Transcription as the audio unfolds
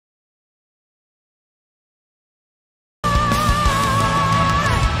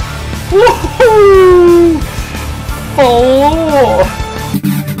floor.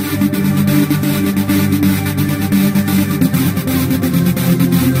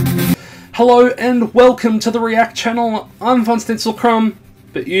 Hello and welcome to the React channel. I'm Von Stencilcrum,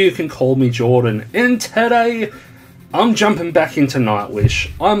 but you can call me Jordan. And today, I'm jumping back into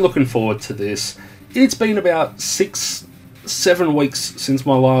Nightwish. I'm looking forward to this. It's been about 6-7 weeks since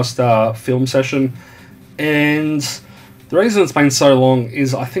my last film session, and the reason it's been so long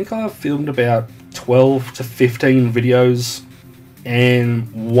is I think I've filmed about 12 to 15 videos,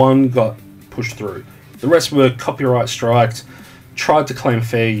 and one got pushed through. The rest were copyright striked. Tried to claim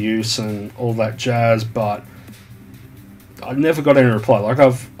fair use and all that jazz, but I never got any reply. Like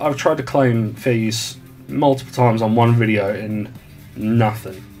I've tried to claim fair use multiple times on one video and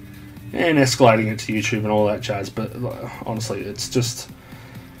nothing, and escalating it to YouTube and all that jazz. But honestly, it's just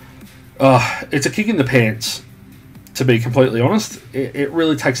it's a kick in the pants, to be completely honest. It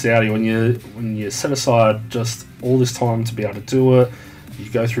really takes it out of you when you set aside just all this time to be able to do it. You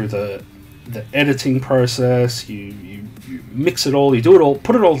go through the editing process, you mix it all, you do it all,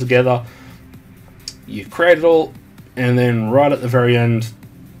 put it all together, you create it all, and then right at the very end,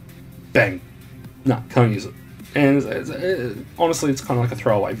 bang, no, can't use it. And honestly, it's kind of like a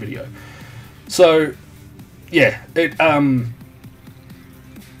throwaway video. So yeah, it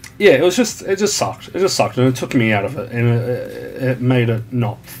just sucked. It just sucked, and it took me out of it, and it made it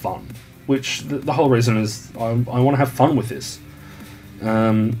not fun. Which the whole reason is I want to have fun with this.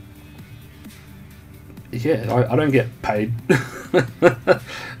 Yeah, I don't get paid.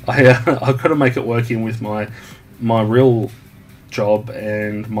 I've got to make it work in with my real job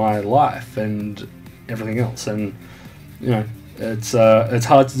and my life and everything else, and you know it's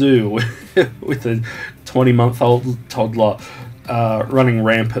hard to do with a 20-month-old toddler running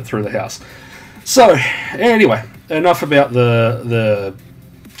rampant through the house. So anyway, enough about the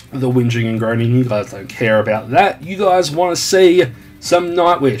whinging and groaning. You guys don't care about that. You guys want to see some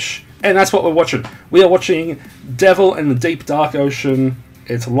Nightwish. And that's what we're watching. We are watching Devil in the Deep Dark Ocean.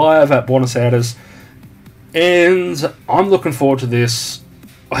 It's live at Buenos Aires. And I'm looking forward to this.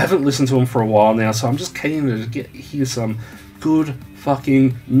 I haven't listened to him for a while now, so I'm just keen to hear some good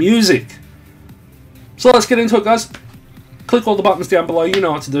fucking music. So let's get into it, guys. Click all the buttons down below. You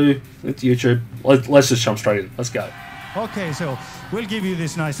know what to do. It's YouTube. Let's just jump straight in. Let's go. Okay, so we'll give you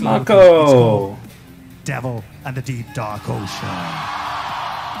this nice MARKO. Devil and the Deep Dark Ocean.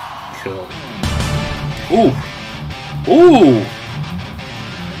 Cool. Ooh. Ooh.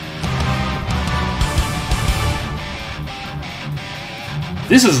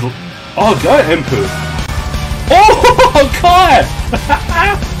 This is... Oh, go Empu. Oh, God!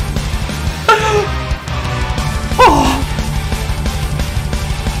 Oh.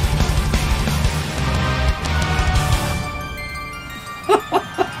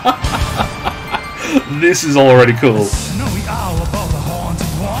 This is already cool.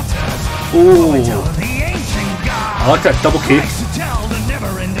 Ooh. I like that double kick.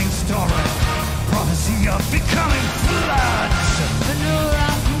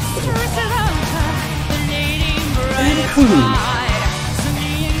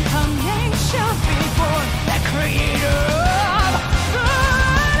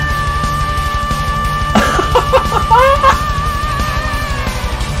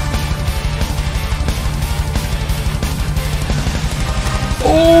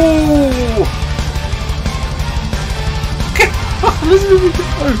 Oh! Listen to me go!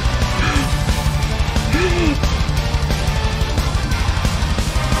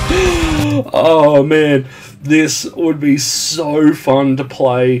 Oh man, this would be so fun to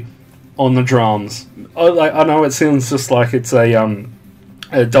play on the drums. I know it sounds just like it's a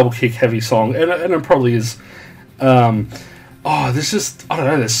double kick heavy song, and it probably is. Oh, there's just, I don't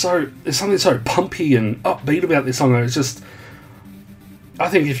know, there's something so pumpy and upbeat about this song. It's just, I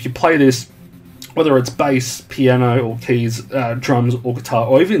think if you play this, whether it's bass, piano, or keys, drums, or guitar,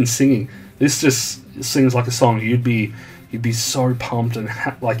 or even singing, this just seems like a song you'd be so pumped and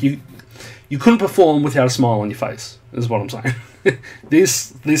like you couldn't perform without a smile on your face. Is what I'm saying.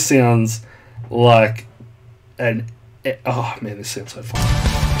 This sounds like an oh man, this sounds so fun.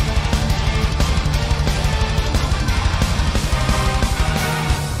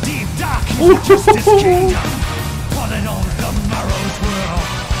 Deep dark justice kingdom, pulling on the marrow's world.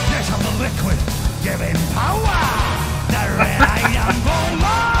 Let of the liquid, giving power. The red iron woman,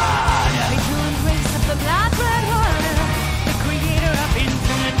 the human race of the blood red water, the creator of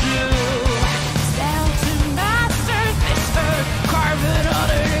infinite blue. Sell to masters this earth, carving on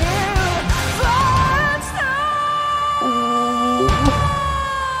it in fire and snow.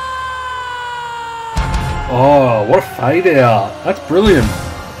 Oh, what a fade out! That's brilliant.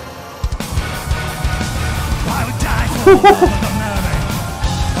 I would die Ooh,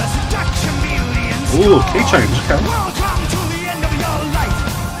 key change, okay. Welcome to the end of your life.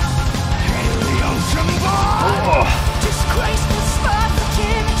 Hail the ocean boy. Disgraceful smart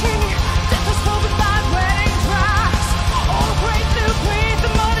virginity, death was spoken by wedding price. All great new creed,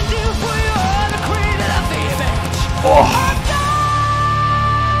 the modern do for you are the creator of the image. Oh.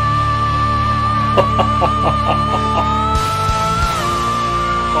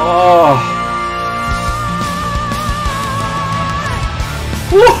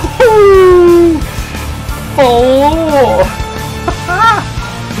 Woohoo! Oh!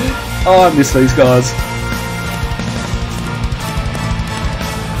 Oh, I miss these guys.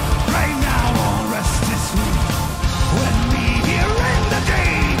 Right now all rest is sweet. When we here in the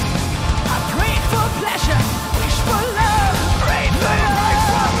day. I prayed for pleasure, wish for love, prayed for life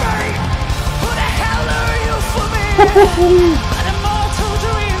for me. Who the hell are you for me? An immortal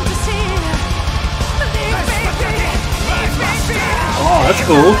dream to see. Leave me be, leave me be. Oh, that's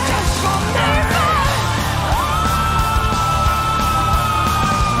cool.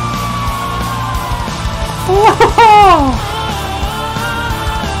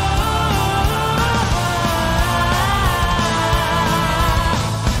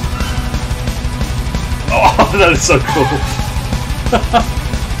 Oh, that is so cool.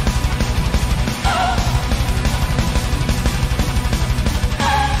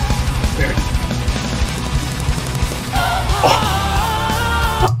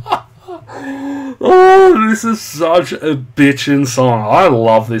 Oh, this is such a bitchin' song. I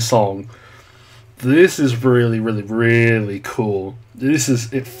love this song. This is really, really, really cool.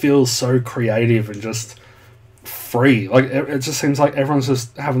 It feels so creative and just free. Like, it just seems like everyone's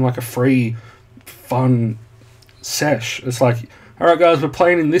just having like a free, fun sesh. It's like, alright guys, we're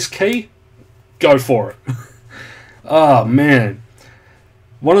playing in this key, go for it. Oh man.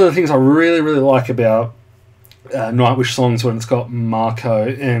 One of the things I really, really like about Nightwish songs when it's got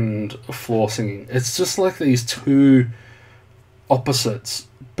MARKO and Floor singing, it's just like these two opposites,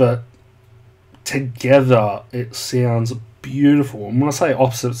 but together it sounds beautiful. And when I say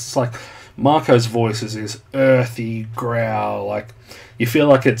opposites, it's like MARKO's voice is this earthy growl, like you feel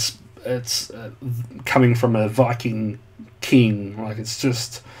like it's coming from a Viking king. Like it's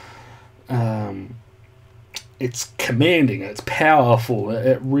just it's commanding, it's powerful,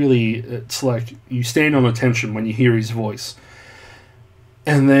 it's like you stand on attention when you hear his voice.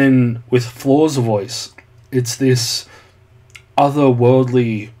 And then with Floor's voice, it's this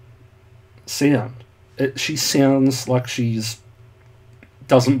otherworldly sound. She sounds like she's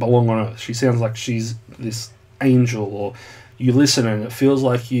doesn't belong on Earth. She sounds like she's this angel, or you listen and it feels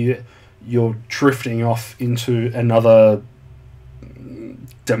like you're drifting off into another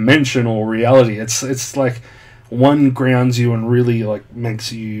dimensional reality. It's like one grounds you and really like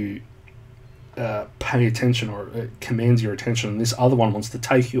makes you pay attention, or it commands your attention, and this other one wants to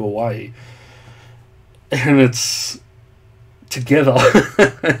take you away, and it's together.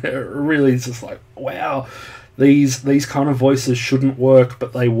 It really is just like, wow, these kind of voices shouldn't work,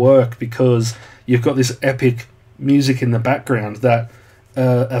 but they work because you've got this epic music in the background that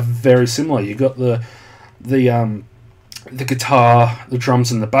are very similar. You've got the guitar, the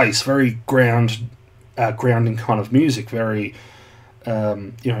drums, and the bass, very grounding kind of music. Very,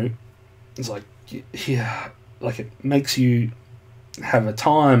 it's like, yeah, like it makes you have a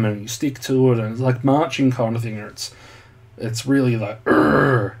time and you stick to it, and it's like marching kind of thing. Or it's really like,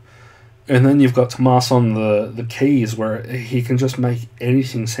 Urgh. And then you've got Tomas on the keys, where he can just make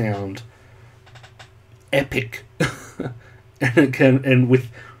anything sound epic. and with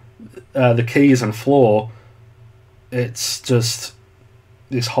the keys and Floor, it's just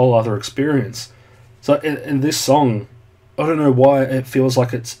this whole other experience. So in this song, I don't know why it feels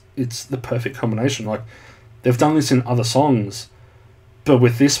like it's the perfect combination. Like, they've done this in other songs, but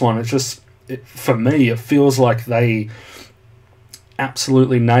with this one, for me, it feels like they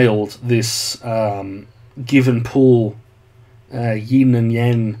absolutely nailed this give and pull, yin and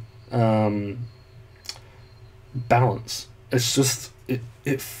yang balance. It's just,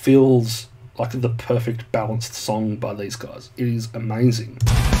 it feels like the perfect balanced song by these guys. It is amazing.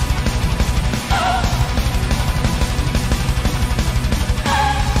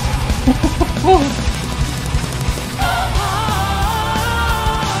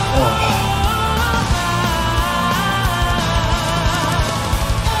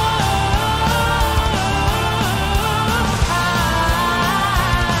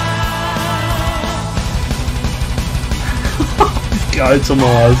 Go to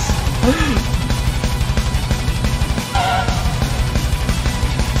Mars.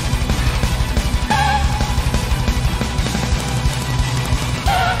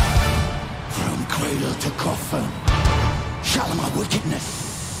 From cradle to coffin,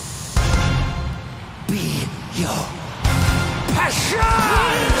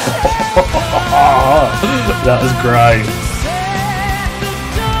 That was great.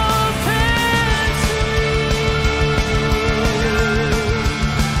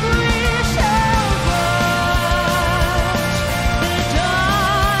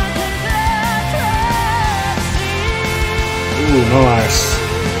 Ooh, nice.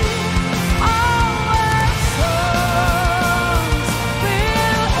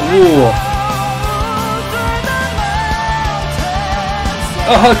 Ooh.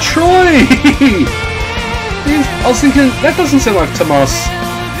 Troy! I was thinking, that doesn't sound like Tomas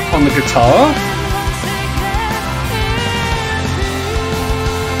on the guitar.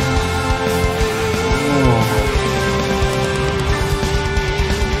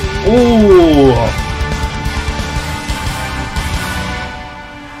 Ooh.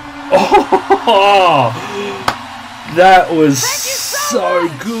 Oh, that was so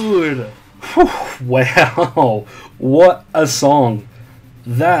good. Wow, what a song.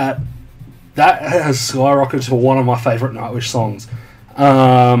 That has skyrocketed to one of my favourite Nightwish songs.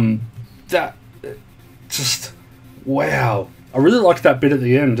 That just, wow. I really liked that bit at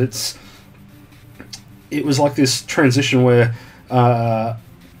the end. It was like this transition where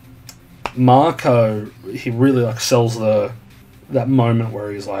MARKO, he really like sells that moment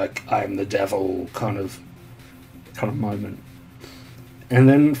where he's like, I am the devil kind of moment. And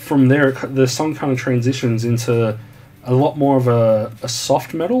then from there, the song kind of transitions into a lot more of a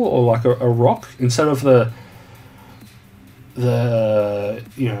soft metal, or like a rock, instead of the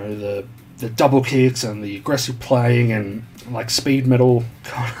double kicks and the aggressive playing and like speed metal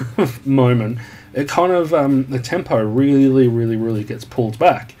kind of moment. It kind of the tempo really gets pulled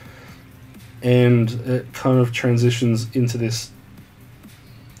back, and it kind of transitions into this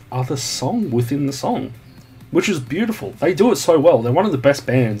other song within the song, which is beautiful. They do it so well. They're one of the best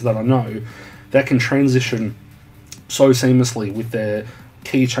bands that I know that can transition so seamlessly with their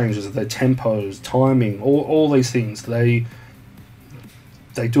key changes, their tempos, timing, all these things. They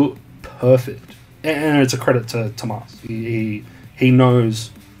do it perfect, and it's a credit to Tomas. He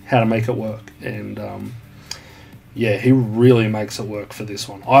knows how to make it work, and yeah, he really makes it work for this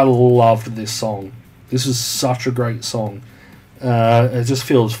one. I loved this song. This is such a great song. It just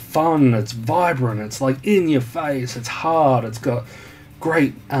feels fun, it's vibrant, it's like in your face, it's hard, it's got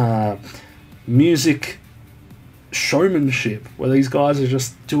great music showmanship where these guys are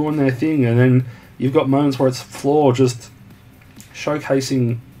just doing their thing, and then you've got moments where it's Floor just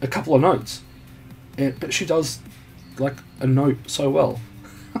showcasing a couple of notes, but she does like a note so well.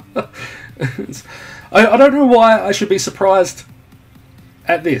 I don't know why I should be surprised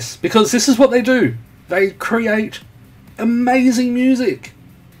at this, because this is what they do. They create amazing music.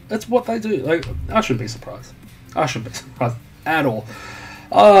 That's what they do. Like, I shouldn't be surprised. I shouldn't be surprised at all.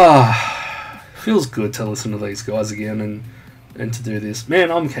 Feels good to listen to these guys again and to do this.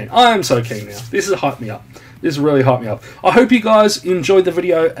 Man, I'm keen. I am so keen now. This has hyped me up. This really hyped me up. I hope you guys enjoyed the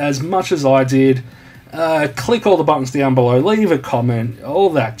video as much as I did. Click all the buttons down below. Leave a comment.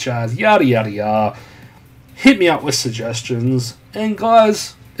 All that jazz. Yada yada yada. Hit me up with suggestions. And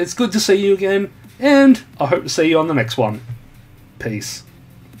guys, it's good to see you again. And I hope to see you on the next one. Peace.